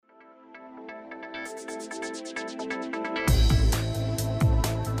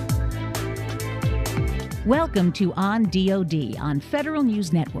Welcome to On DoD on Federal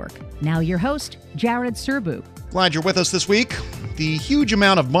News Network. Now your host, Jared Serbu. Glad you're with us this week. The huge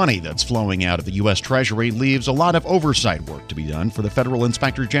amount of money that's flowing out of the U.S. Treasury leaves a lot of oversight work to be done for the federal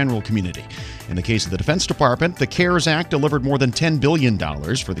inspector general community. In the case of the Defense Department, the CARES Act delivered more than $10 billion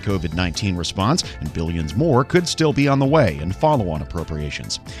for the COVID-19 response, and billions more could still be on the way in follow-on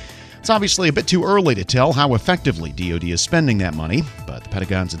appropriations. It's obviously a bit too early to tell how effectively DoD is spending that money, but the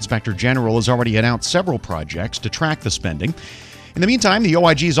Pentagon's Inspector General has already announced several projects to track the spending. In the meantime, the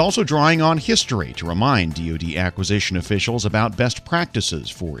OIG is also drawing on history to remind DoD acquisition officials about best practices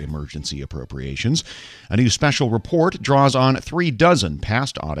for emergency appropriations. A new special report draws on 36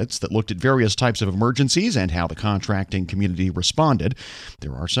 past audits that looked at various types of emergencies and how the contracting community responded.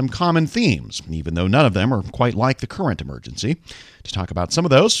 There are some common themes, even though none of them are quite like the current emergency. To talk about some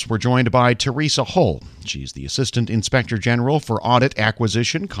of those, we're joined by Theresa Hull. She's the Assistant Inspector General for Audit,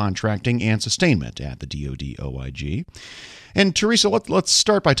 Acquisition, Contracting, and Sustainment at the DoD OIG. And Theresa, let's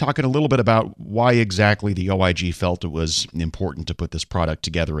start by talking a little bit about why exactly the OIG felt it was important to put this product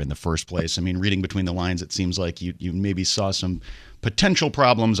together in the first place. I mean, reading between the lines, it seems like you maybe saw some potential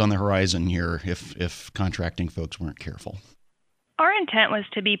problems on the horizon here if contracting folks weren't careful. Our intent was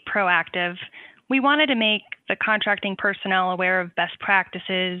to be proactive. We wanted to make the contracting personnel aware of best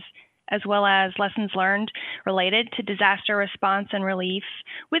practices, as well as lessons learned related to disaster response and relief,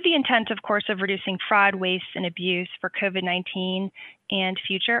 with the intent, of course, of reducing fraud, waste, and abuse for COVID-19 and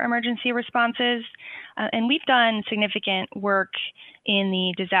future emergency responses. And we've done significant work in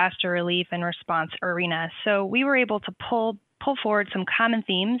the disaster relief and response arena. So we were able to pull forward some common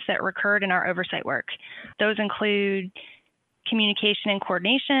themes that recurred in our oversight work. Those include communication and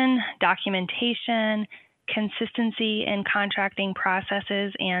coordination, documentation, consistency in contracting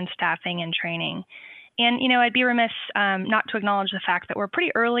processes, and staffing and training. And, I'd be remiss not to acknowledge the fact that we're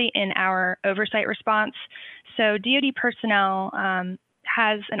pretty early in our oversight response. So DoD personnel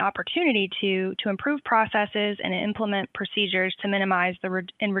has an opportunity to improve processes and implement procedures to minimize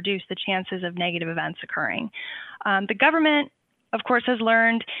and reduce the chances of negative events occurring. The government, of course, has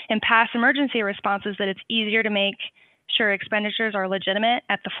learned in past emergency responses that it's easier to make sure expenditures are legitimate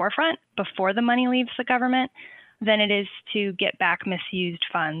at the forefront before the money leaves the government than it is to get back misused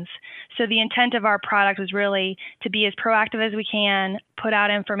funds. So the intent of our product was really to be as proactive as we can, put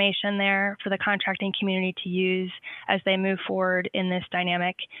out information there for the contracting community to use as they move forward in this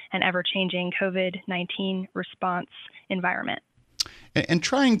dynamic and ever-changing COVID-19 response environment. And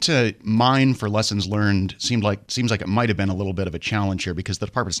trying to mine for lessons learned seems like it might have been a little bit of a challenge here because the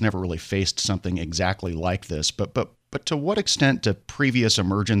department's never really faced something exactly like this. But to what extent do previous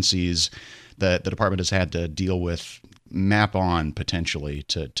emergencies that the department has had to deal with map on potentially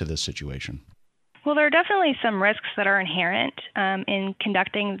to this situation? Well, there are definitely some risks that are inherent in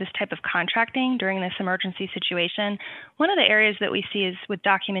conducting this type of contracting during this emergency situation. One of the areas that we see is with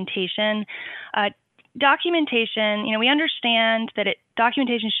documentation. Documentation, we understand that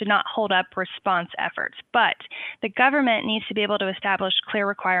documentation should not hold up response efforts, but the government needs to be able to establish clear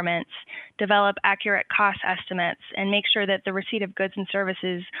requirements, develop accurate cost estimates, and make sure that the receipt of goods and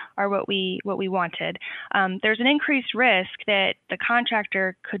services are what we wanted. There's an increased risk that the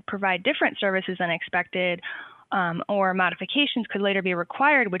contractor could provide different services than expected, or modifications could later be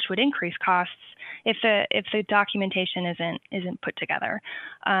required, which would increase costs if the documentation isn't put together.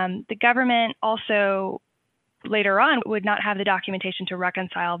 The government also later on would not have the documentation to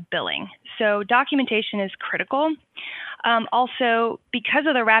reconcile billing. So documentation is critical. Also, because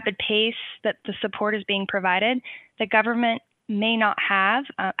of the rapid pace that the support is being provided, the government may not have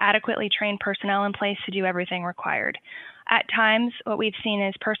adequately trained personnel in place to do everything required. At times, what we've seen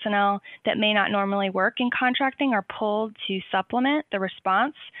is personnel that may not normally work in contracting are pulled to supplement the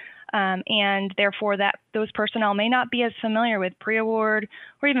response, and therefore those personnel may not be as familiar with pre-award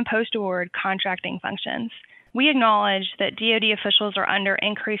or even post-award contracting functions. We acknowledge that DoD officials are under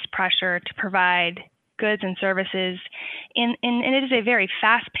increased pressure to provide goods and services, and it is a very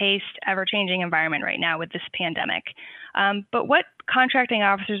fast-paced, ever-changing environment right now with this pandemic. But what contracting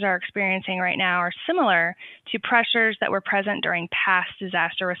officers are experiencing right now are similar to pressures that were present during past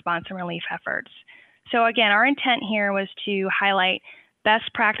disaster response and relief efforts. So again, our intent here was to highlight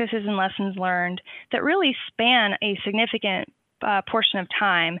best practices and lessons learned that really span a significant portion of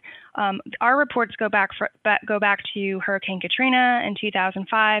time. Our reports go back to Hurricane Katrina in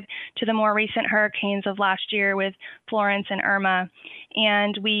 2005 to the more recent hurricanes of last year with Florence and Irma.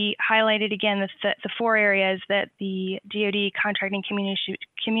 And we highlighted again the four areas that the DoD contracting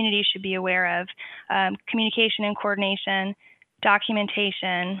community should be aware of: communication and coordination,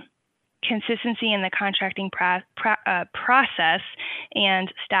 documentation, consistency in the contracting process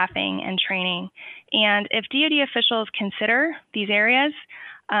and staffing and training. And if DoD officials consider these areas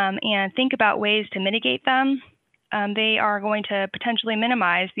and think about ways to mitigate them, they are going to potentially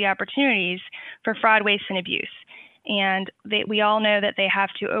minimize the opportunities for fraud, waste, and abuse. And we all know that they have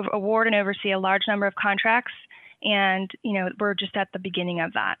to award and oversee a large number of contracts, and we're just at the beginning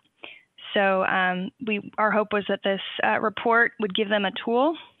of that. So our hope was that this report would give them a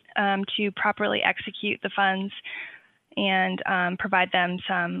tool to properly execute the funds and provide them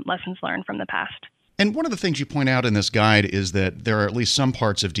some lessons learned from the past. And one of the things you point out in this guide is that there are at least some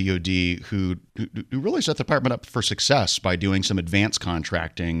parts of DoD who really set the department up for success by doing some advanced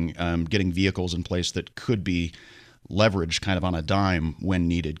contracting, getting vehicles in place that could be leveraged kind of on a dime when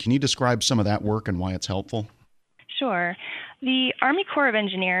needed. Can you describe some of that work and why it's helpful? Sure. The Army Corps of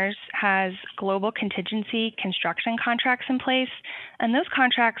Engineers has global contingency construction contracts in place, and those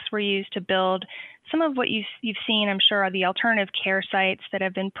contracts were used to build some of what you've seen, I'm sure, are the alternative care sites that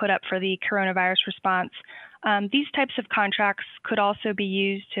have been put up for the coronavirus response. These types of contracts could also be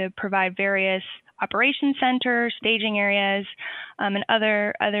used to provide various operation centers, staging areas, and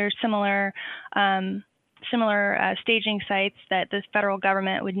other similar staging sites that the federal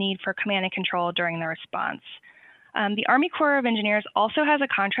government would need for command and control during the response. The Army Corps of Engineers also has a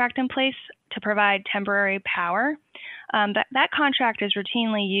contract in place to provide temporary power. That contract is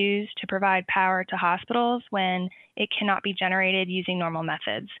routinely used to provide power to hospitals when it cannot be generated using normal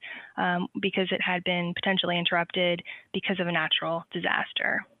methods because it had been potentially interrupted because of a natural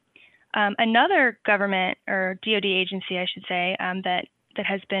disaster. Another government or DoD agency, I should say, that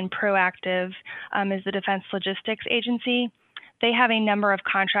has been proactive is the Defense Logistics Agency. They have a number of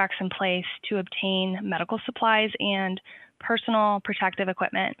contracts in place to obtain medical supplies and personal protective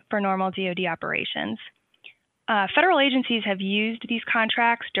equipment for normal DoD operations. Federal agencies have used these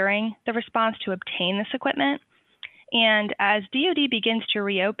contracts during the response to obtain this equipment. And as DoD begins to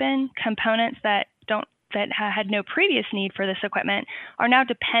reopen, components that had no previous need for this equipment are now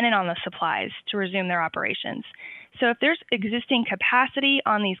dependent on the supplies to resume their operations. So if there's existing capacity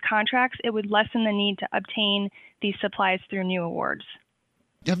on these contracts, it would lessen the need to obtain these supplies through new awards.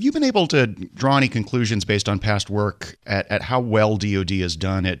 Have you been able to draw any conclusions based on past work at how well DoD has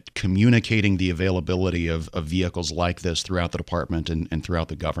done at communicating the availability of vehicles like this throughout the department and throughout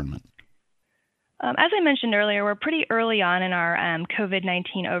the government? As I mentioned earlier, we're pretty early on in our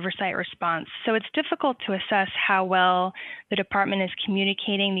COVID-19 oversight response, so it's difficult to assess how well the department is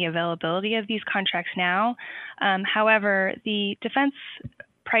communicating the availability of these contracts now. However, the Defense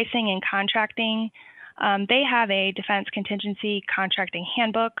Pricing and Contracting, they have a Defense Contingency Contracting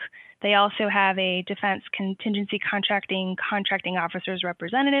Handbook. They also have a Defense Contingency Contracting Officers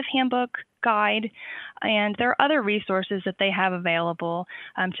Representative Handbook guide, and there are other resources that they have available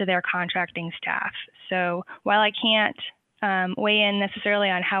to their contracting staff. So while I can't weigh in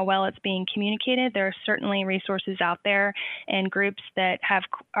necessarily on how well it's being communicated, there are certainly resources out there and groups that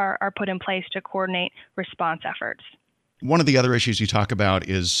are put in place to coordinate response efforts. One of the other issues you talk about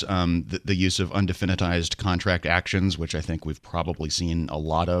is the use of undefinitized contract actions, which I think we've probably seen a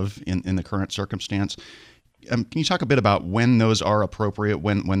lot of in the current circumstance. Can you talk a bit about when those are appropriate,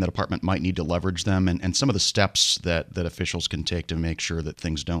 when the department might need to leverage them, and some of the steps that officials can take to make sure that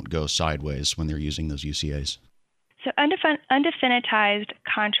things don't go sideways when they're using those UCAs? So undefinitized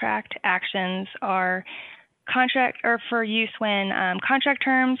contract actions are for use when contract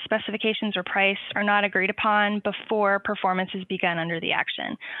terms, specifications, or price are not agreed upon before performance is begun under the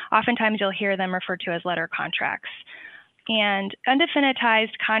action. Oftentimes you'll hear them referred to as letter contracts. And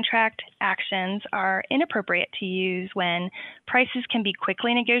undefinitized contract actions are inappropriate to use when prices can be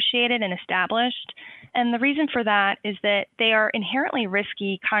quickly negotiated and established. And the reason for that is that they are inherently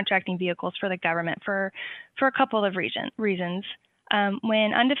risky contracting vehicles for the government for a couple of reasons.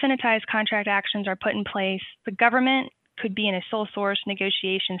 When undefinitized contract actions are put in place, the government could be in a sole source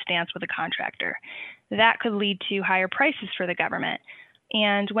negotiation stance with a contractor. That could lead to higher prices for the government.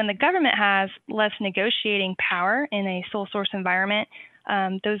 And when the government has less negotiating power in a sole source environment,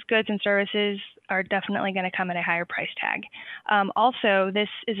 those goods and services are definitely going to come at a higher price tag. Also, this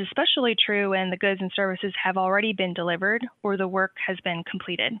is especially true when the goods and services have already been delivered or the work has been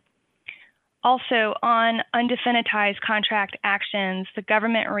completed. Also, on undefinitized contract actions, the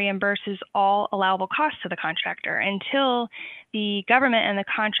government reimburses all allowable costs to the contractor until the government and the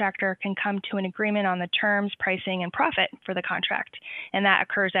contractor can come to an agreement on the terms, pricing, and profit for the contract. And that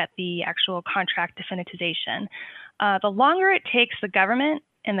occurs at the actual contract definitization. The longer it takes the government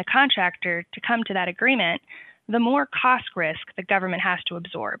and the contractor to come to that agreement, the more cost risk the government has to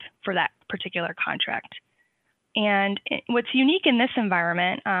absorb for that particular contract. What's unique in this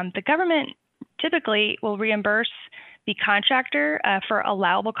environment, the government typically will reimburse the contractor for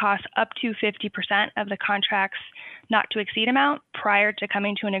allowable costs up to 50% of the contract's not to exceed amount prior to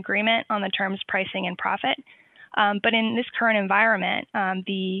coming to an agreement on the terms, pricing, and profit. But in this current environment,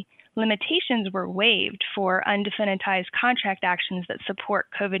 the limitations were waived for undefinitized contract actions that support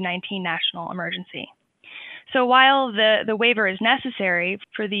COVID-19 national emergency. So while the waiver is necessary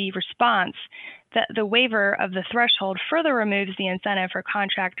for the response, the waiver of the threshold further removes the incentive for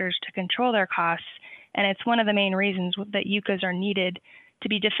contractors to control their costs, and it's one of the main reasons that UCAs are needed to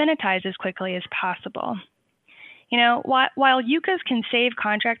be definitized as quickly as possible. While UCAs can save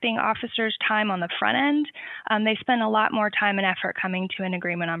contracting officers time on the front end, they spend a lot more time and effort coming to an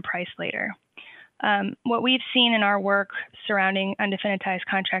agreement on price later. What we've seen in our work surrounding undefinitized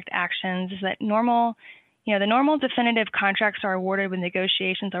contract actions is that the normal definitive contracts are awarded with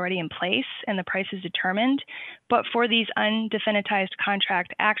negotiations already in place and the price is determined. But for these undefinitized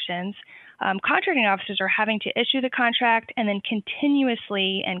contract actions, contracting officers are having to issue the contract and then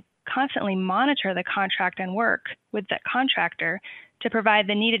continuously and constantly monitor the contract and work with that contractor to provide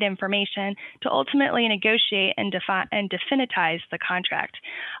the needed information to ultimately negotiate and definitize the contract.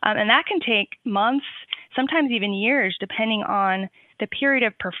 And that can take months, sometimes even years, depending on the period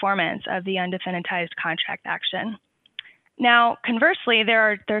of performance of the undefinitized contract action. Now, conversely,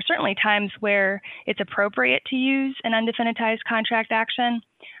 there are certainly times where it's appropriate to use an undefinitized contract action.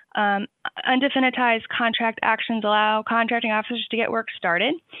 Undefinitized contract actions allow contracting officers to get work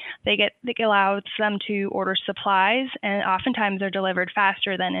started. They allow them to order supplies, and oftentimes they're delivered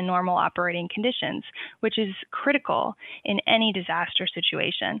faster than in normal operating conditions, which is critical in any disaster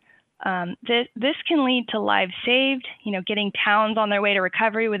situation. This can lead to lives saved, getting towns on their way to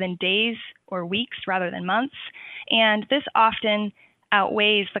recovery within days or weeks rather than months. And this often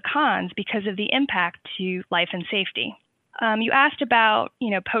outweighs the cons because of the impact to life and safety. You asked about,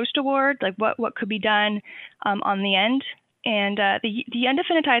 post-award, like what could be done on the end. And the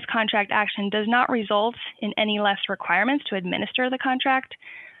undefinitized contract action does not result in any less requirements to administer the contract.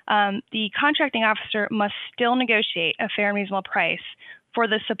 The contracting officer must still negotiate a fair and reasonable price for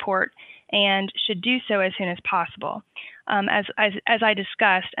the support and should do so as soon as possible. As I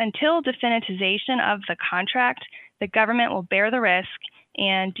discussed, until definitization of the contract, the government will bear the risk,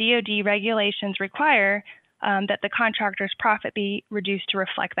 and DoD regulations require that the contractor's profit be reduced to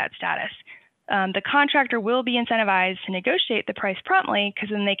reflect that status. The contractor will be incentivized to negotiate the price promptly because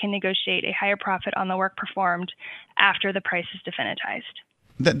then they can negotiate a higher profit on the work performed after the price is definitized.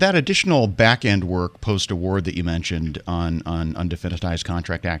 That additional back-end work post-award that you mentioned on undefinitized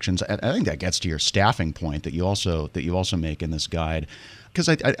contract actions, I think that gets to your staffing point that you also make in this guide. Because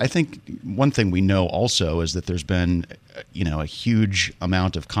I think one thing we know also is that there's been a huge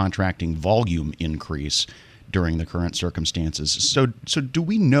amount of contracting volume increase during the current circumstances. So do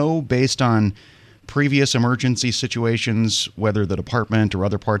we know, based on previous emergency situations, whether the department or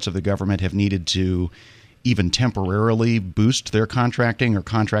other parts of the government have needed to even temporarily boost their contracting or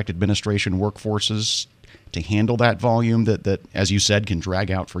contract administration workforces to handle that volume that, as you said, can drag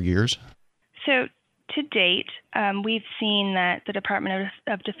out for years? So to date, we've seen that the Department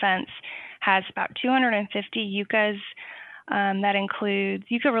of Defense has about 250 UCAs. That includes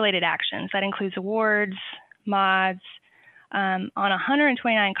UCA-related actions. That includes awards, mods, on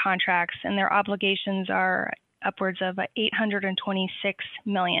 129 contracts, and their obligations are upwards of $826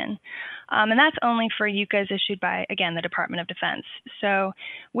 million. And that's only for UCAs issued by, again, the Department of Defense. So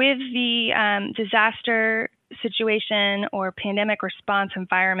with the disaster situation or pandemic response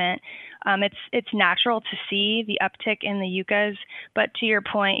environment, it's natural to see the uptick in the UCAs. But to your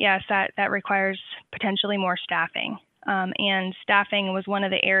point, yes, that requires potentially more staffing. And staffing was one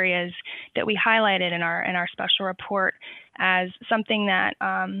of the areas that we highlighted in our special report as something that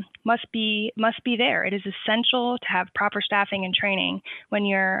must be there. It is essential to have proper staffing and training when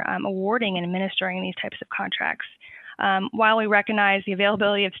you're awarding and administering these types of contracts. While we recognize the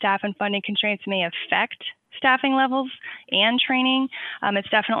availability of staff and funding constraints may affect staffing levels and training, it's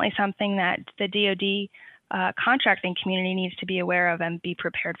definitely something that the DoD contracting community needs to be aware of and be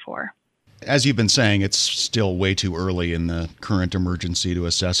prepared for. As you've been saying, it's still way too early in the current emergency to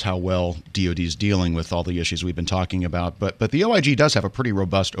assess how well DoD is dealing with all the issues we've been talking about. But the OIG does have a pretty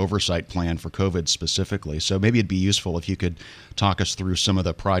robust oversight plan for COVID specifically. So maybe it'd be useful if you could talk us through some of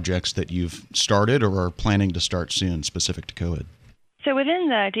the projects that you've started or are planning to start soon specific to COVID. So within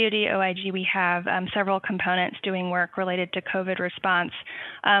the DoD OIG, we have several components doing work related to COVID response.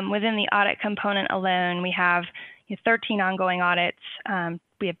 Within the audit component alone, we have 13 ongoing audits.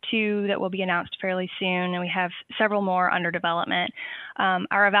 We have 2 that will be announced fairly soon, and we have several more under development.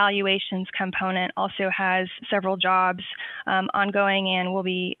 Our evaluations component also has several jobs ongoing, and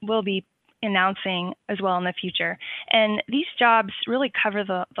will be announcing as well in the future. And these jobs really cover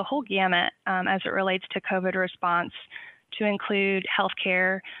the whole gamut as it relates to COVID response, to include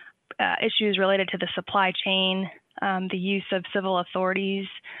healthcare, issues related to the supply chain, the use of civil authorities,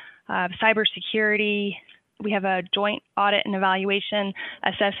 cybersecurity. We have a joint audit and evaluation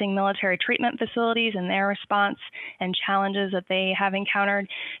assessing military treatment facilities and their response and challenges that they have encountered.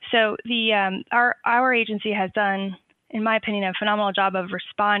 So our agency has done, in my opinion, a phenomenal job of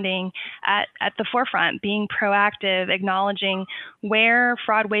responding at the forefront, being proactive, acknowledging where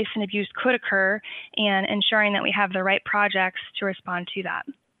fraud, waste, and abuse could occur, and ensuring that we have the right projects to respond to that.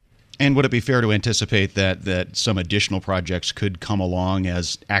 And would it be fair to anticipate that some additional projects could come along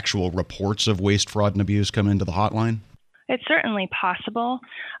as actual reports of waste, fraud, and abuse come into the hotline? It's certainly possible,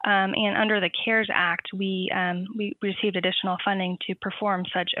 and under the CARES Act, we received additional funding to perform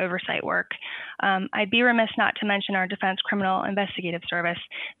such oversight work. I'd be remiss not to mention our Defense Criminal Investigative Service.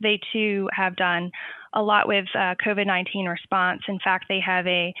 They too have done a lot with COVID-19 response. In fact, they have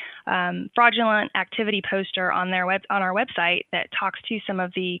a fraudulent activity poster on our website that talks to some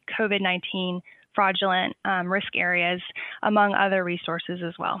of the COVID-19 fraudulent risk areas, among other resources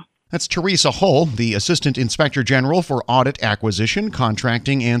as well. That's Theresa Hull, the Assistant Inspector General for Audit, Acquisition,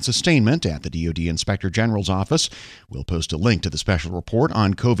 Contracting, and Sustainment at the DoD Inspector General's Office. We'll post a link to the special report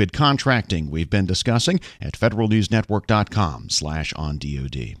on COVID contracting we've been discussing at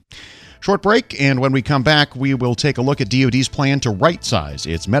federalnewsnetwork.com/ondod. Short break, and when we come back, we will take a look at DoD's plan to right-size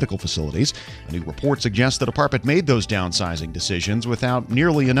its medical facilities. A new report suggests the department made those downsizing decisions without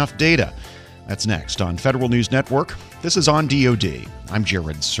nearly enough data. That's next on Federal News Network. This is On DoD. I'm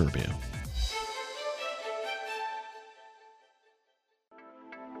Jared Serbu.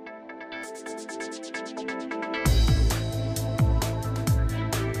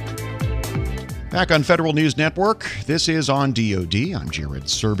 Back on Federal News Network, this is On DoD. I'm Jared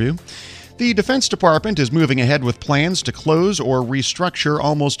Serbu. The Defense Department is moving ahead with plans to close or restructure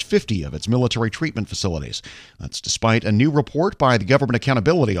almost 50 of its military treatment facilities. That's despite a new report by the Government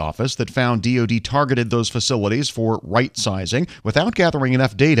Accountability Office that found DoD targeted those facilities for right-sizing without gathering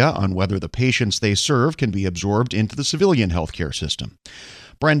enough data on whether the patients they serve can be absorbed into the civilian healthcare system.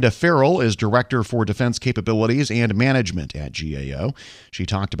 Brenda Farrell is Director for Defense Capabilities and Management at GAO. She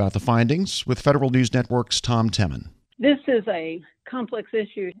talked about the findings with Federal News Network's Tom Temin. This is a complex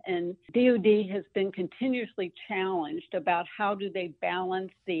issue, and DoD has been continuously challenged about how do they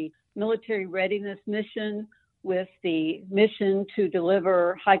balance the military readiness mission with the mission to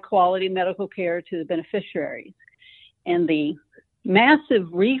deliver high-quality medical care to the beneficiaries. And the massive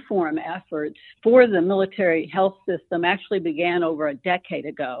reform efforts for the military health system actually began over a decade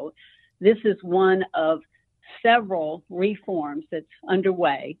ago. This is one of several reforms that's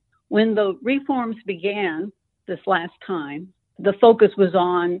underway. When the reforms began this last time, the focus was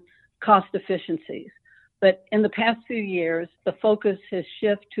on cost efficiencies. But in the past few years, the focus has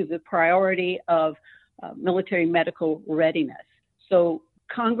shifted to the priority of military medical readiness. So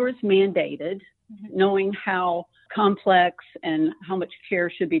Congress mandated, knowing how complex and how much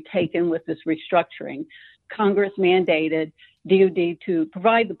care should be taken with this restructuring, Congress mandated DoD to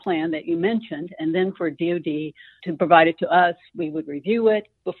provide the plan that you mentioned, and then for DoD to provide it to us. We would review it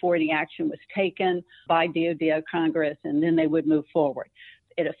before any action was taken by DoD or Congress, and then they would move forward.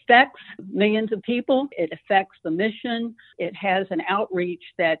 It affects millions of people. It affects the mission. It has an outreach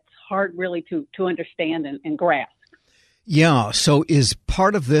that's hard really to understand and grasp. Yeah, so is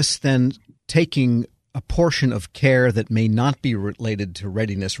part of this then taking a portion of care that may not be related to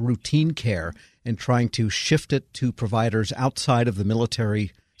readiness, routine care, and trying to shift it to providers outside of the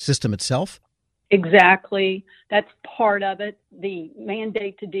military system itself? Exactly. That's part of it. The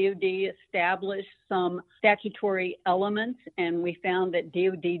mandate to DoD established some statutory elements, and we found that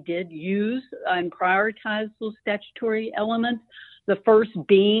DoD did use and prioritize those statutory elements. The first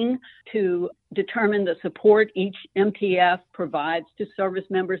being to determine the support each MTF provides to service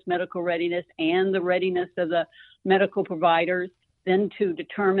members' medical readiness and the readiness of the medical providers, then to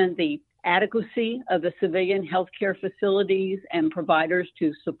determine the adequacy of the civilian healthcare facilities and providers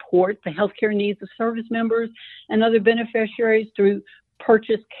to support the healthcare needs of service members and other beneficiaries through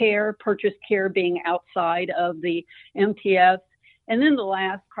purchase care being outside of the MTF. And then the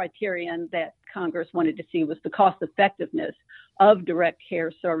last criterion that Congress wanted to see was the cost effectiveness of direct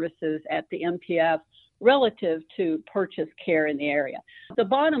care services at the MTF relative to purchase care in the area. The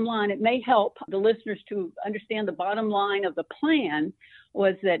bottom line, it may help the listeners to understand the bottom line of the plan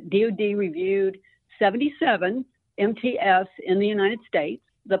was that DoD reviewed 77 MTFs in the United States.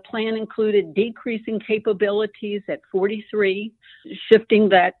 The plan included decreasing capabilities at 43, shifting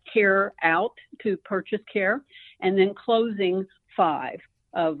that care out to purchase care, and then closing 5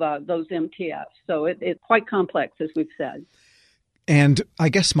 of those MTFs. So it's quite complex, as we've said. And I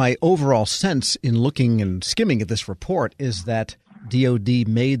guess my overall sense in looking and skimming at this report is that DoD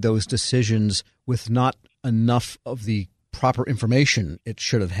made those decisions with not enough of the proper information it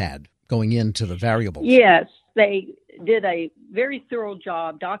should have had going into the variables. Yes, they did a very thorough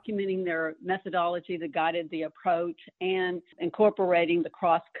job documenting their methodology that guided the approach and incorporating the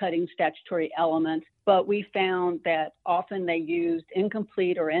cross-cutting statutory elements. But we found that often they used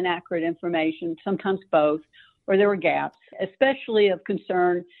incomplete or inaccurate information, sometimes both, or there were gaps. Especially of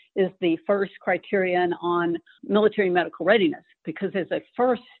concern is the first criterion on military medical readiness, because as a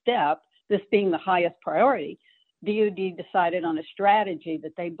first step, this being the highest priority, DoD decided on a strategy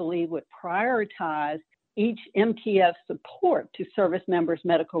that they believe would prioritize each MTF support to service members'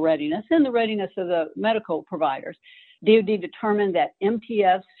 medical readiness and the readiness of the medical providers. DoD determined that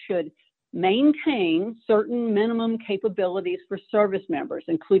MTFs should maintain certain minimum capabilities for service members,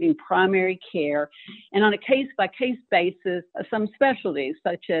 including primary care, and on a case-by-case basis, some specialties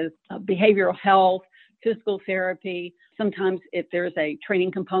such as behavioral health, physical therapy. Sometimes if there's a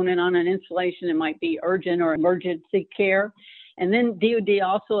training component on an installation, it might be urgent or emergency care. And then DoD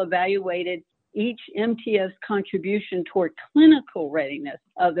also evaluated each MTF's contribution toward clinical readiness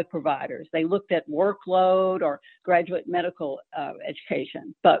of the providers. They looked at workload or graduate medical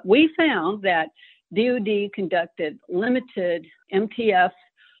education. But we found that DoD conducted limited MTF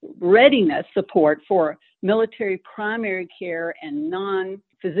readiness support for military primary care and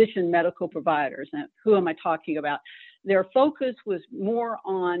non-physician medical providers. And who am I talking about? Their focus was more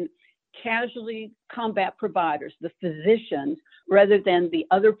on casualty combat providers, the physicians, rather than the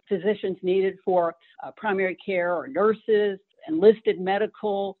other physicians needed for primary care or nurses, enlisted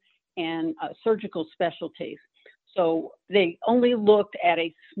medical, and surgical specialties. So they only looked at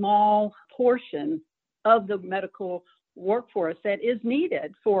a small portion of the medical workforce that is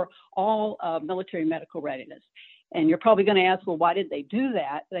needed for all military medical readiness. And you're probably going to ask, well, why did they do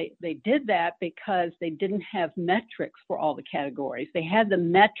that? They did that because they didn't have metrics for all the categories. They had the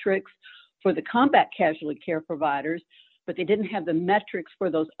metrics for the combat casualty care providers, but they didn't have the metrics for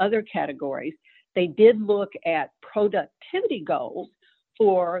those other categories. They did look at productivity goals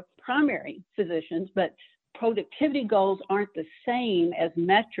for primary physicians, but productivity goals aren't the same as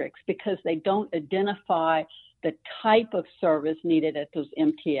metrics because they don't identify the type of service needed at those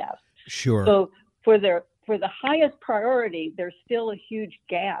MTFs. Sure. So for the highest priority, there's still a huge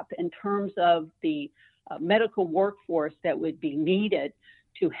gap in terms of the medical workforce that would be needed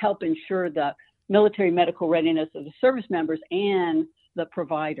to help ensure the military medical readiness of the service members and the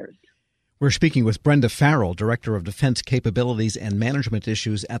providers. We're speaking with Brenda Farrell, Director of Defense Capabilities and Management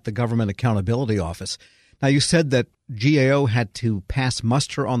Issues at the Government Accountability Office. Now, you said that GAO had to pass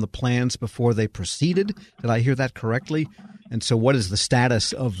muster on the plans before they proceeded. Did I hear that correctly? And so what is the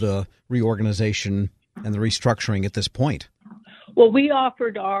status of the reorganization and the restructuring at this point? Well, we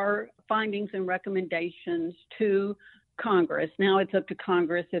offered our findings and recommendations to Congress. Now it's up to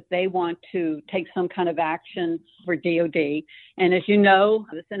Congress if they want to take some kind of action for DOD. And as you know,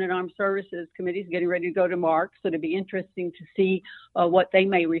 the Senate Armed Services Committee is getting ready to go to Mark, so it'll be interesting to see what they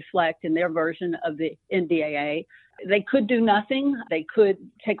may reflect in their version of the NDAA. They could do nothing. They could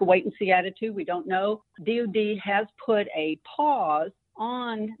take a wait-and-see attitude. We don't know. DOD has put a pause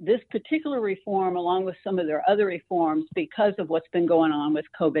on this particular reform along with some of their other reforms because of what's been going on with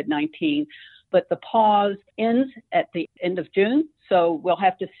COVID-19. But the pause ends at the end of June, so we'll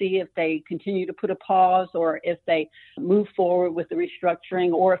have to see if they continue to put a pause or if they move forward with the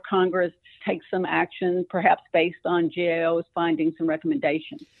restructuring or if Congress takes some action, perhaps based on GAO's findings and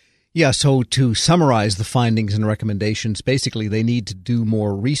recommendations. Yeah, so to summarize the findings and recommendations, basically they need to do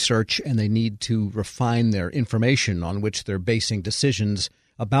more research and they need to refine their information on which they're basing decisions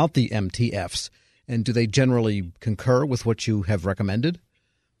about the MTFs. And do they generally concur with what you have recommended?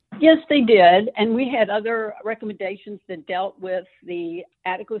 Yes, they did. And we had other recommendations that dealt with the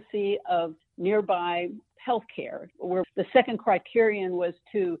adequacy of nearby health care, where the second criterion was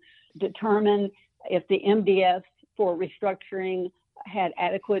to determine if the MDS for restructuring had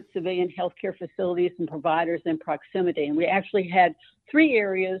adequate civilian healthcare facilities and providers in proximity. And we actually had 3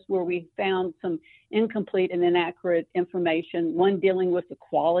 areas where we found some incomplete and inaccurate information. One dealing with the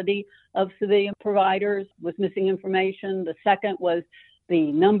quality of civilian providers was missing information. The second was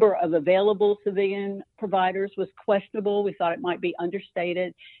The number of available civilian providers was questionable. We thought it might be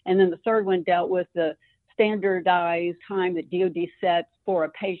understated. And then the third one dealt with the standardized time that DoD sets for a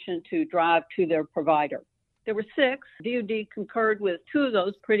patient to drive to their provider. There were 6. DoD concurred with 2 of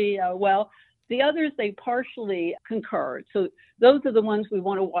those pretty well. The others, they partially concurred. So those are the ones we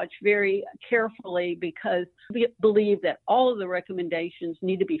want to watch very carefully because we believe that all of the recommendations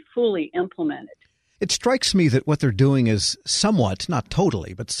need to be fully implemented. It strikes me that what they're doing is somewhat, not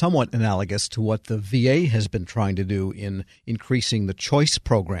totally, but somewhat analogous to what the VA has been trying to do in increasing the choice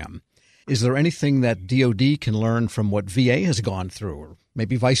program. Is there anything that DoD can learn from what VA has gone through, or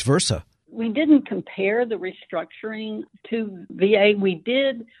maybe vice versa? We didn't compare the restructuring to VA. We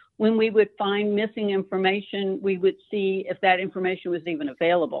did, when we would find missing information, we would see if that information was even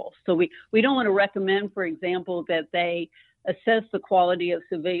available. So we don't want to recommend, for example, that they assess the quality of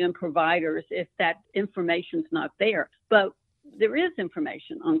civilian providers if that information's not there. But there is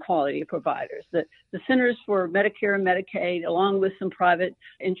information on quality of providers. The Centers for Medicare and Medicaid, along with some private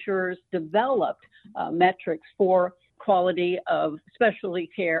insurers, developed metrics for quality of specialty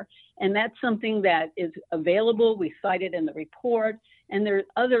care. And that's something that is available. We cite it in the report. And there are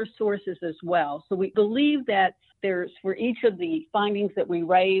other sources as well. So we believe that there's, for each of the findings that we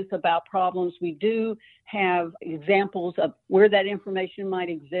raise about problems, we do have examples of where that information might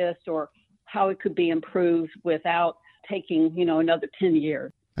exist or how it could be improved without taking, another 10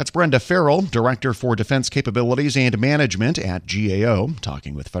 years. That's Brenda Farrell, Director for Defense Capabilities and Management at GAO,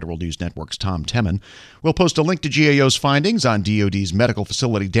 talking with Federal News Network's Tom Temin. We'll post a link to GAO's findings on DoD's medical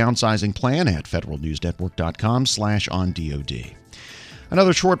facility downsizing plan at federalnewsnetwork.com/ondod.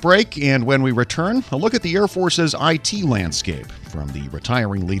 Another short break, and when we return, a look at the Air Force's IT landscape from the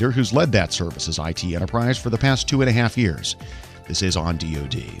retiring leader who's led that service's IT enterprise for the past 2.5 years. This is On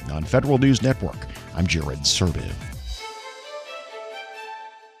DoD on Federal News Network. I'm Jared Serbu.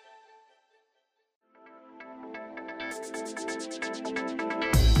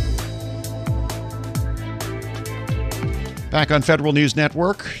 Back on Federal News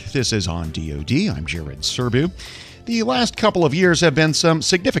Network, this is On DoD. I'm Jared Serbu. The last couple of years have been some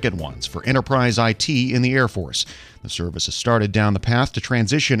significant ones for enterprise IT in the Air Force. The service has started down the path to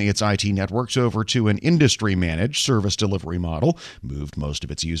transition its IT networks over to an industry-managed service delivery model, moved most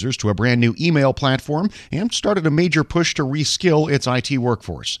of its users to a brand new email platform, and started a major push to reskill its IT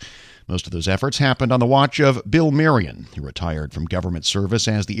workforce. Most of those efforts happened on the watch of Bill Marion, who retired from government service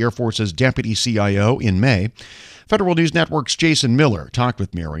as the Air Force's deputy CIO in May. Federal News Network's Jason Miller talked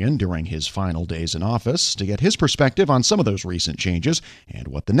with Marion during his final days in office to get his perspective on some of those recent changes and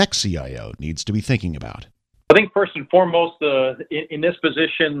what the next CIO needs to be thinking about. I think first and foremost, in this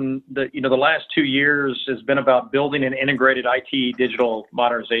position, the last 2 years has been about building an integrated IT digital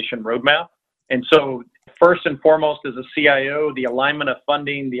modernization roadmap. And so first and foremost, as a CIO, the alignment of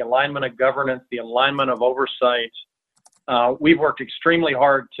funding, the alignment of governance, the alignment of oversight, we've worked extremely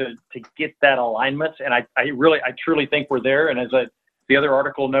hard to get that alignment. And I truly think we're there. And as the other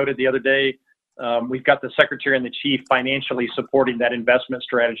article noted the other day, we've got the Secretary and the Chief financially supporting that investment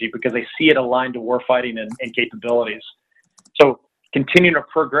strategy because they see it aligned to warfighting and capabilities. So continuing to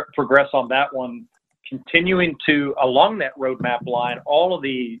progress on that one, continuing to, along that roadmap line, all of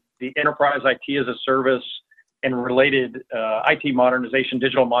the enterprise IT as a service and related IT modernization,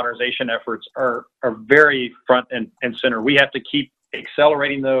 digital modernization efforts are very front and center. We have to keep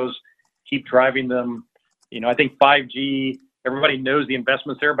accelerating those, keep driving them. I think 5G, everybody knows the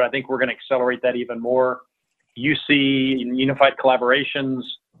investments there, but I think we're going to accelerate that even more. UC, unified collaborations,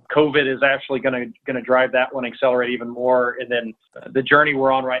 COVID is actually going to drive that one, accelerate even more. And then the journey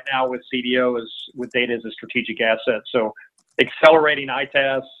we're on right now with CDO is with data as a strategic asset. So accelerating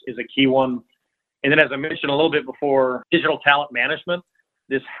ITAS is a key one. And then, as I mentioned a little bit before, digital talent management,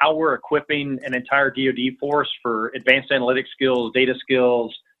 this how we're equipping an entire DoD force for advanced analytics skills, data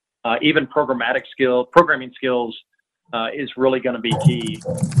skills, even programming skills is really going to be key.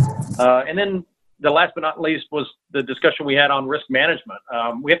 And then the last but not least was the discussion we had on risk management.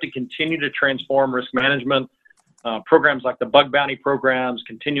 We have to continue to transform risk management, programs like the bug bounty programs,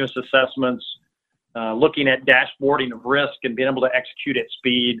 continuous assessments, looking at dashboarding of risk and being able to execute at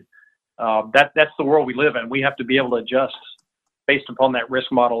speed. That's the world we live in. We have to be able to adjust based upon that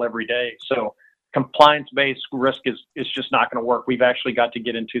risk model every day. So compliance-based risk is just not going to work. We've actually got to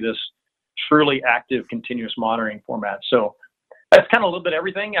get into this truly active continuous monitoring format. So that's kind of a little bit of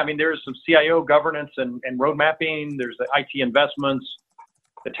everything. I mean, there's some CIO governance and road mapping. There's the IT investments,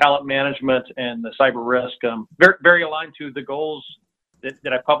 the talent management, and the cyber risk. Very, very aligned to the goals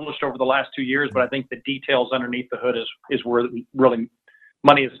that I published over the last 2 years, but I think the details underneath the hood is where really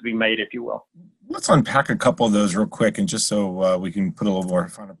money is to be made, if you will. Let's unpack a couple of those real quick, and just so we can put a little more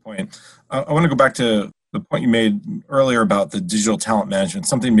finer point. I want to go back to the point you made earlier about the digital talent management,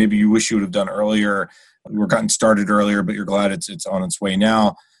 something maybe you wish you would have done earlier, or gotten started earlier, but you're glad it's on its way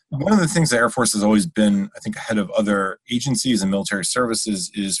now. One of the things the Air Force has always been, I think, ahead of other agencies and military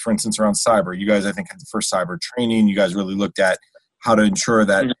services is, for instance, around cyber. You guys, I think, had the first cyber training. You guys really looked at how to ensure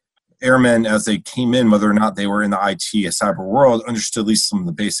that airmen, as they came in, whether or not they were in the IT, a cyber world, understood at least some of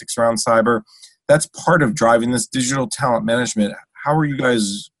the basics around cyber. That's part of driving this digital talent management. How are you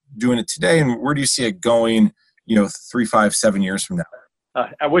guys doing it today, and where do you see it going, 3, 5, 7 years from now?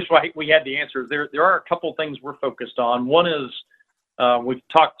 I wish we had the answers. There are a couple things we're focused on. One is we've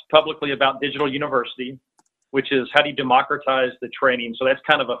talked publicly about digital university, which is how do you democratize the training. So that's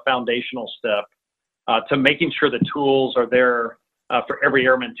kind of a foundational step to making sure the tools are there for every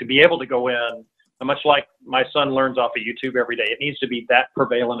airman to be able to go in. Much like my son learns off of YouTube every day, it needs to be that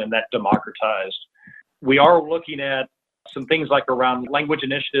prevalent and that democratized. We are looking at some things like around language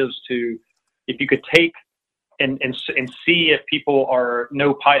initiatives to, if you could take and see if people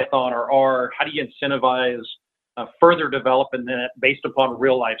know Python or R, how do you incentivize further developing that based upon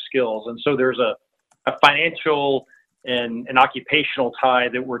real life skills? And so there's a financial and an occupational tie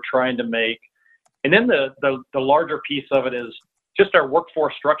that we're trying to make. And then the larger piece of it is just our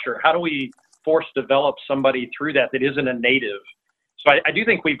workforce structure. How do we force develop somebody through that isn't a native? So I do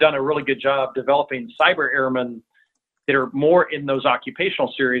think we've done a really good job developing cyber airmen that are more in those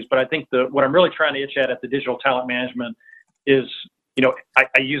occupational series. But I think what I'm really trying to itch at the digital talent management is,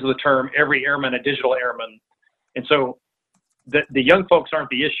 I use the term every airman a digital airman. And so the young folks aren't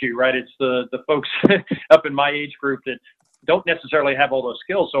the issue, right? It's the folks up in my age group that don't necessarily have all those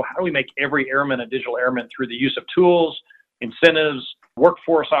skills. So how do we make every airman a digital airman through the use of tools, incentives,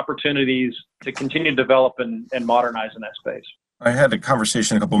 workforce opportunities to continue to develop and modernize in that space? I had a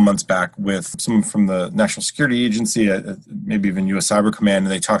conversation a couple of months back with someone from the National Security Agency, maybe even U.S. Cyber Command,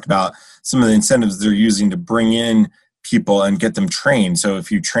 and they talked about some of the incentives they're using to bring in people and get them trained. So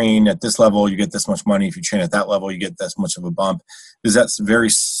if you train at this level, you get this much money. If you train at that level, you get this much of a bump. Is that very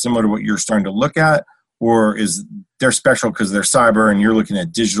similar to what you're starting to look at? Or is they're special because they're cyber and you're looking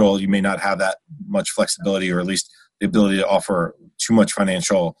at digital, you may not have that much flexibility, or at least the ability to offer too much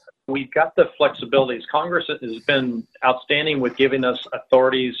financial? We've got the flexibilities. Congress has been outstanding with giving us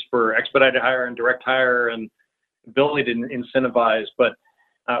authorities for expedited hire and direct hire and ability to incentivize, but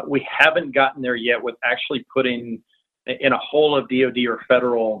we haven't gotten there yet with actually putting in a whole of DoD or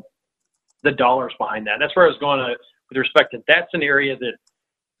federal the dollars behind that. That's where I was going with respect to that's an area that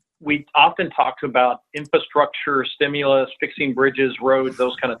we often talk about: infrastructure, stimulus, fixing bridges, roads,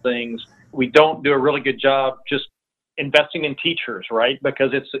 those kind of things. We don't do a really good job just investing in teachers, right?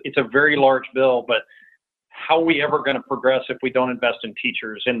 Because it's a very large bill, but how are we ever going to progress if we don't invest in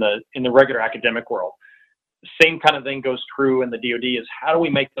teachers in the regular academic world? Same kind of thing goes true in the DoD, is how do we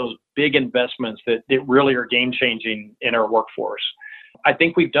make those big investments that really are game changing in our workforce? I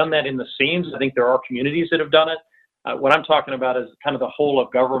think we've done that in the seams. I think there are communities that have done it. What I'm talking about is kind of the whole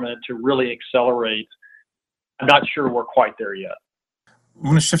of government to really accelerate. I'm not sure we're quite there yet. I'm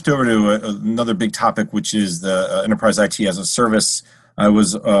going to shift over to another big topic, which is the enterprise IT as a service. I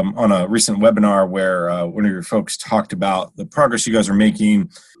was on a recent webinar where one of your folks talked about the progress you guys are making.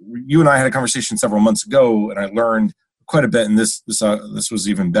 You and I had a conversation several months ago, and I learned quite a bit. And this was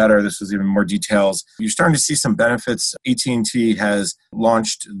even better. This was even more details. You're starting to see some benefits. AT&T has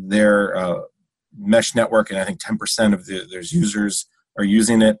launched their mesh network, and I think 10% of their users are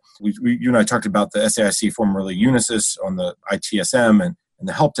using it. You and I talked about the SAIC, formerly Unisys, on the ITSM and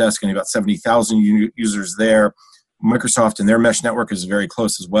the help desk, and about 70,000 users there. Microsoft and their mesh network is very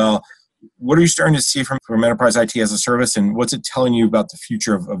close as well. What are you starting to see from Enterprise IT as a Service, and what's it telling you about the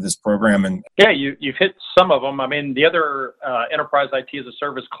future of this program? And yeah, you've hit some of them. I mean, the other Enterprise IT as a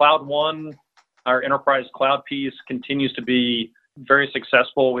Service, Cloud One, our enterprise cloud piece, continues to be very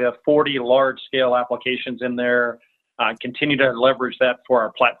successful. We have 40 large-scale applications in there. Continue to leverage that for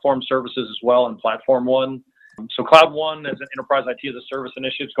our platform services as well in Platform One. So Cloud One as an Enterprise IT as a Service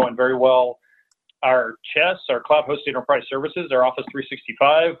initiative is going very well. Our CHES, our Cloud Hosted Enterprise Services, our Office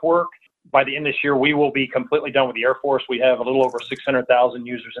 365 work, by the end of this year, we will be completely done with the Air Force. We have a little over 600,000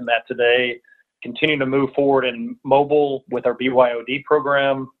 users in that today. Continue to move forward in mobile with our BYOD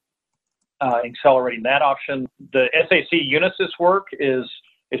program, accelerating that option. The SAC Unisys work is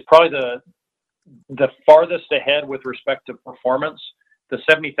probably the farthest ahead with respect to performance. The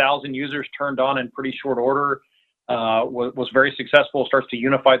 70,000 users turned on in pretty short order was very successful. Starts to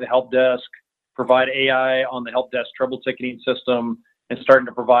unify the help desk, provide AI on the help desk trouble ticketing system, and starting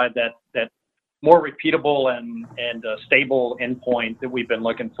to provide that more repeatable and stable endpoint that we've been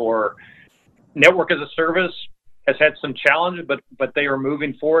looking for. network as a service has had some challenges, but they are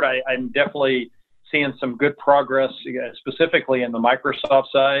moving forward. I'm definitely seeing some good progress, specifically in the Microsoft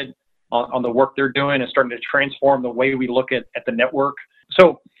side on the work they're doing and starting to transform the way we look at the network.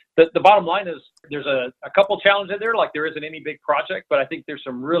 So the bottom line is there's a couple challenges there, like there isn't any big project, but I think there's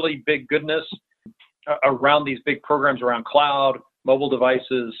some really big goodness around these big programs around cloud, mobile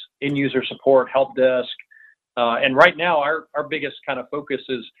devices, in-user support, help desk. And right now, our biggest kind of focus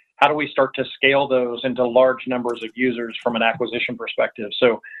is how do we start to scale those into large numbers of users from an acquisition perspective.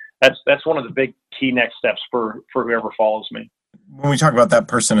 So that's one of the big key next steps for whoever follows me. When we talk about that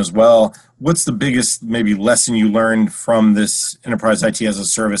person as well, what's the biggest maybe lesson you learned from this enterprise IT as a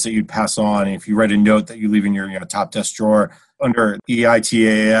service that you'd pass on? If you write a note that you leave in your top desk drawer under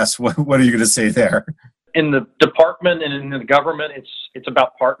EITAAS, what are you going to say there? In the department and in the government, it's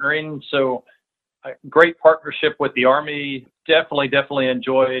about partnering. So great partnership with the Army. Definitely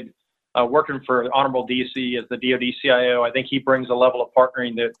enjoyed working for Honorable DC as the DoD CIO. I think he brings a level of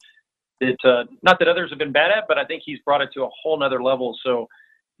partnering that not that others have been bad at, but I think he's brought it to a whole nother level. So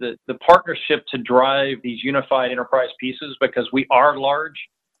the partnership to drive these unified enterprise pieces, because we are large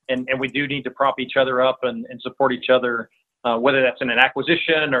and we do need to prop each other up and support each other, whether that's in an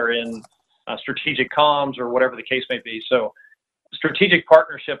acquisition or in strategic comms or whatever the case may be. So strategic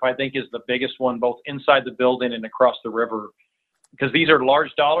partnership, I think, is the biggest one, both inside the building and across the river, because these are large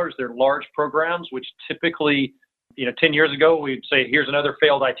dollars. They're large programs, which typically, 10 years ago, we'd say, here's another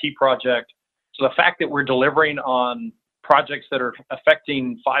failed IT project. So the fact that we're delivering on projects that are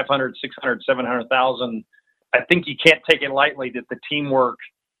affecting 500, 600, 700,000, I think you can't take it lightly that the teamwork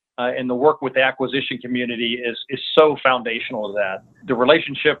and the work with the acquisition community is so foundational to that. The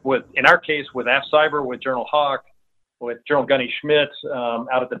relationship with, in our case, with AFCyber, with General Hawk, with General Gunny Schmidt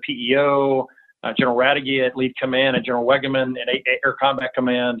out at the PEO, General Radigi at Lead Command, and General Wegeman at Air Combat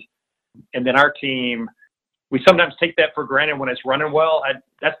Command, and then our team. We sometimes take that for granted when it's running well.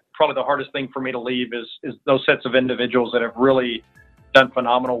 That's probably the hardest thing for me to leave is those sets of individuals that have really done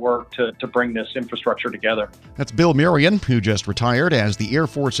phenomenal work to bring this infrastructure together. That's Bill Marion, who just retired as the Air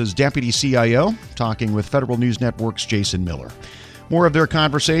Force's Deputy CIO, talking with Federal News Network's Jason Miller. More of their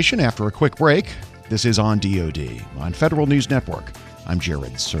conversation after a quick break. This is On DoD on Federal News Network. I'm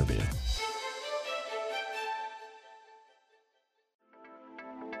Jared Serbu.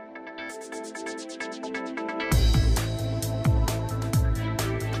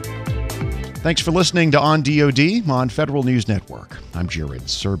 Thanks for listening to On DoD on Federal News Network. I'm Jared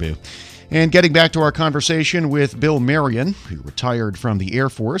Serbu. And getting back to our conversation with Bill Marion, who retired from the Air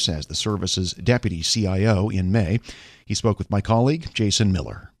Force as the service's Deputy CIO in May. He spoke with my colleague, Jason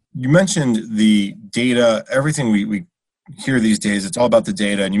Miller. You mentioned the data, everything we hear these days, it's all about the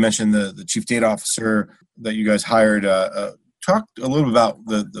data. And you mentioned the chief data officer that you guys hired. Talk a little about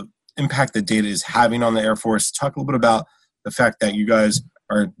the impact that data is having on the Air Force. Talk a little bit about the fact that you guys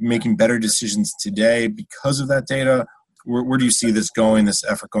are making better decisions today because of that data. Where do you see this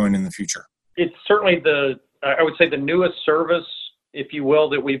effort going in the future? It's certainly I would say the newest service, if you will,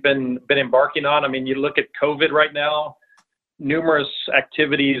 that we've been embarking on. I mean, you look at COVID right now, numerous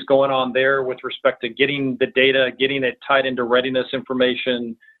activities going on there with respect to getting the data, getting it tied into readiness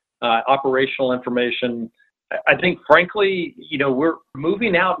information, operational information. I think, frankly, we're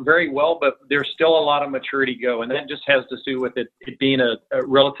moving out very well, but there's still a lot of maturity to go. And that just has to do with it being a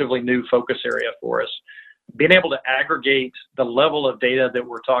relatively new focus area for us. Being able to aggregate the level of data that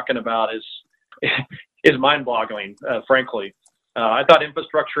we're talking about is mind-boggling, frankly. I thought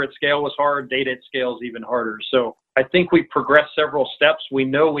infrastructure at scale was hard. Data at scale is even harder. So I think we've progressed several steps. We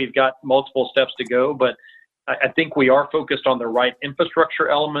know we've got multiple steps to go, but I think we are focused on the right infrastructure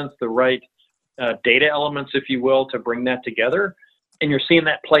elements, the right data elements, if you will, to bring that together. And you're seeing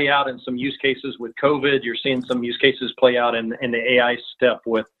that play out in some use cases with COVID. You're seeing some use cases play out in the AI step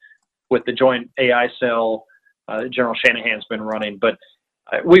with the joint AI cell General Shanahan's been running. But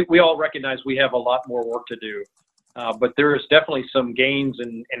we all recognize we have a lot more work to do. But there is definitely some gains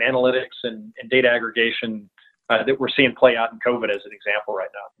in analytics and data aggregation that we're seeing play out in COVID as an example right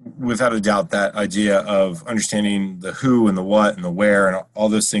now. Without a doubt, that idea of understanding the who and the what and the where and all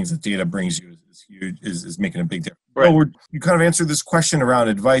those things that data brings you is huge, is making a big difference. Right. Well, you kind of answered this question around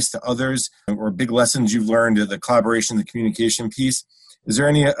advice to others or big lessons you've learned, the collaboration, the communication piece. Is there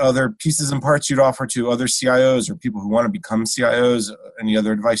any other pieces and parts you'd offer to other CIOs or people who want to become CIOs? Any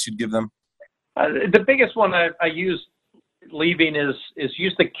other advice you'd give them? The biggest one I use leaving is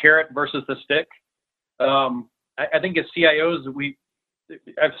use the carrot versus the stick. I think as CIOs,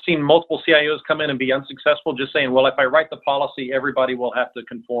 I've seen multiple CIOs come in and be unsuccessful just saying, well, if I write the policy, everybody will have to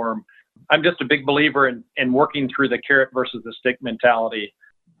conform. I'm just a big believer in working through the carrot versus the stick mentality.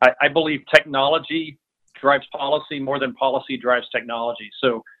 I believe technology drives policy more than policy drives technology.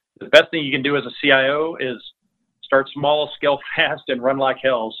 So the best thing you can do as a CIO is start small, scale fast, and run like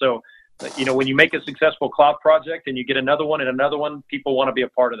hell. So, when you make a successful cloud project and you get another one and another one, people want to be a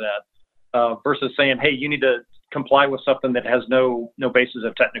part of that versus saying, hey, you need to comply with something that has no basis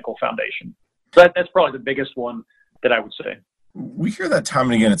of technical foundation. So that's probably the biggest one that I would say. We hear that time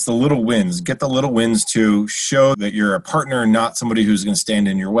and again. It's the little wins. Get the little wins to show that you're a partner, not somebody who's going to stand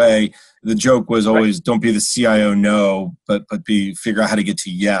in your way. The joke was always, right, don't be the CIO no, but figure out how to get to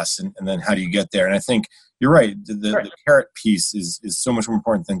yes, and then how do you get there? And I think you're right. The carrot piece is so much more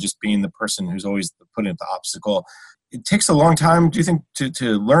important than just being the person who's always putting up the obstacle. It takes a long time, do you think, to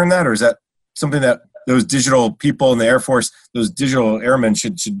learn that, or is that something that those digital people in the Air Force, those digital airmen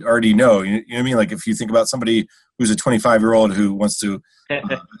should already know? You know what I mean? Like if you think about somebody who's a 25-year-old who wants to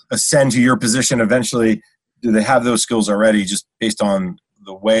ascend to your position eventually, do they have those skills already just based on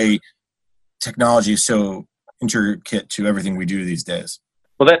the way technology is so intricate to everything we do these days?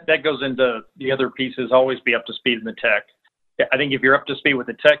 Well, that goes into the other pieces, always be up to speed in the tech. I think if you're up to speed with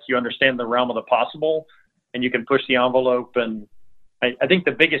the tech, you understand the realm of the possible and you can push the envelope. And I think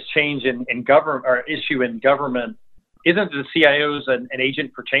the biggest change in government or issue in government isn't the CIO's an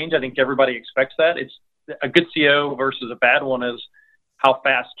agent for change. I think everybody expects that. It's a good CIO versus a bad one is how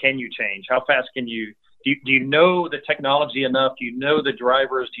fast can you change? How fast can you, do you know the technology enough? Do you know the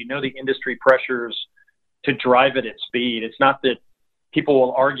drivers? Do you know the industry pressures to drive it at speed? It's not that people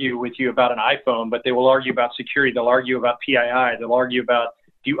will argue with you about an iPhone, but they will argue about security. They'll argue about PII. They'll argue about,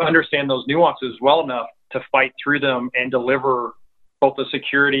 do you understand those nuances well enough to fight through them and deliver both the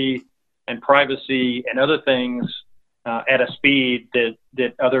security and privacy and other things at a speed that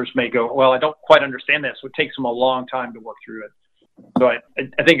others may go, well, I don't quite understand that. So it takes them a long time to work through it. So I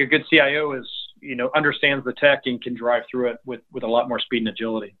think a good CIO is, understands the tech and can drive through it with a lot more speed and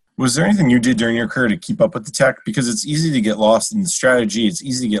agility. Was there anything you did during your career to keep up with the tech? Because it's easy to get lost in the strategy. It's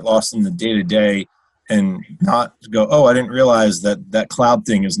easy to get lost in the day-to-day and not go, oh, I didn't realize that cloud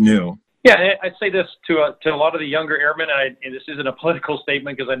thing is new. Yeah, I'd say this to a lot of the younger airmen, and this isn't a political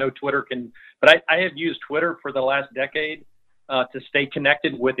statement because I know Twitter can, but I have used Twitter for the last decade to stay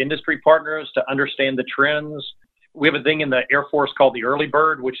connected with industry partners, to understand the trends. We have a thing in the Air Force called the early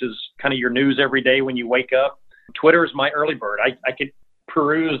bird, which is kind of your news every day when you wake up. Twitter is my early bird. I could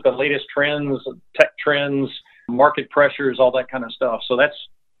peruse the latest trends, tech trends, market pressures, all that kind of stuff. So that's,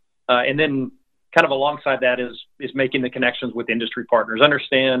 and then kind of alongside that is making the connections with industry partners,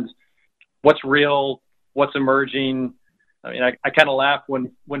 understand what's real, what's emerging. I mean, I kind of laugh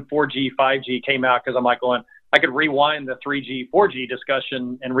when 4G, 5G came out because I'm like going, I could rewind the 3G, 4G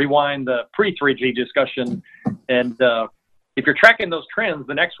discussion and rewind the pre-3G discussion. And if you're tracking those trends,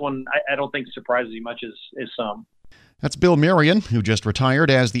 the next one I don't think surprises you much as some. That's Bill Marion, who just retired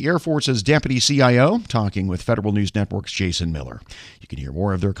as the Air Force's Deputy CIO, talking with Federal News Network's Jason Miller. You can hear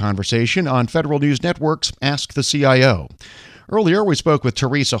more of their conversation on Federal News Network's Ask the CIO. Earlier, we spoke with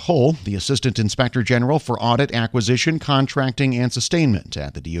Theresa Hull, the Assistant Inspector General for Audit, Acquisition, Contracting, and Sustainment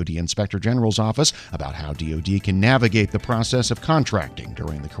at the DoD Inspector General's Office, about how DoD can navigate the process of contracting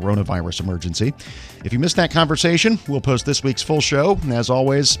during the coronavirus emergency. If you missed that conversation, we'll post this week's full show, as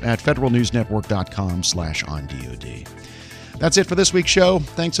always, at federalnewsnetwork.com/ondod. That's it for this week's show.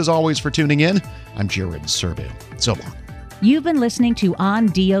 Thanks as always for tuning in. I'm Jared Serbu. So long. You've been listening to On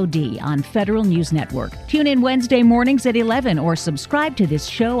DoD on Federal News Network. Tune in Wednesday mornings at 11 or subscribe to this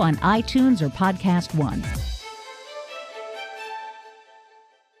show on iTunes or Podcast One.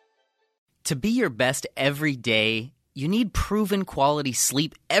 To be your best every day, you need proven quality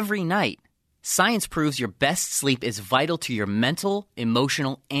sleep every night. Science proves your best sleep is vital to your mental,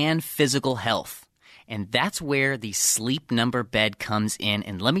 emotional, and physical health. And that's where the Sleep Number bed comes in.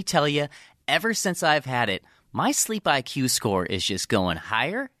 And let me tell you, ever since I've had it, my sleep IQ score is just going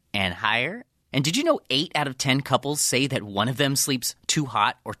higher and higher. And did you know 8 out of 10 couples say that one of them sleeps too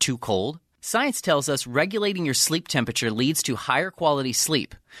hot or too cold? Science tells us regulating your sleep temperature leads to higher quality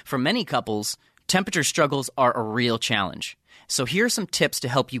sleep. For many couples, temperature struggles are a real challenge. So here are some tips to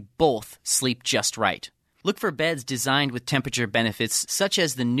help you both sleep just right. Look for beds designed with temperature benefits, such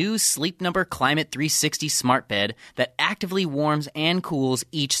as the new Sleep Number Climate 360 Smart Bed that actively warms and cools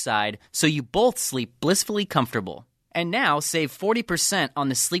each side so you both sleep blissfully comfortable. And now save 40% on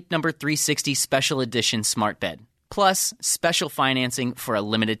the Sleep Number 360 Special Edition Smart Bed, plus special financing for a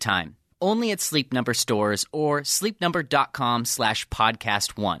limited time. Only at Sleep Number stores or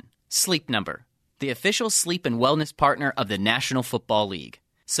sleepnumber.com/podcast1. Sleep Number, the official sleep and wellness partner of the National Football League.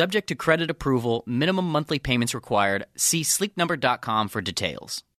 Subject to credit approval, minimum monthly payments required. See sleepnumber.com for details.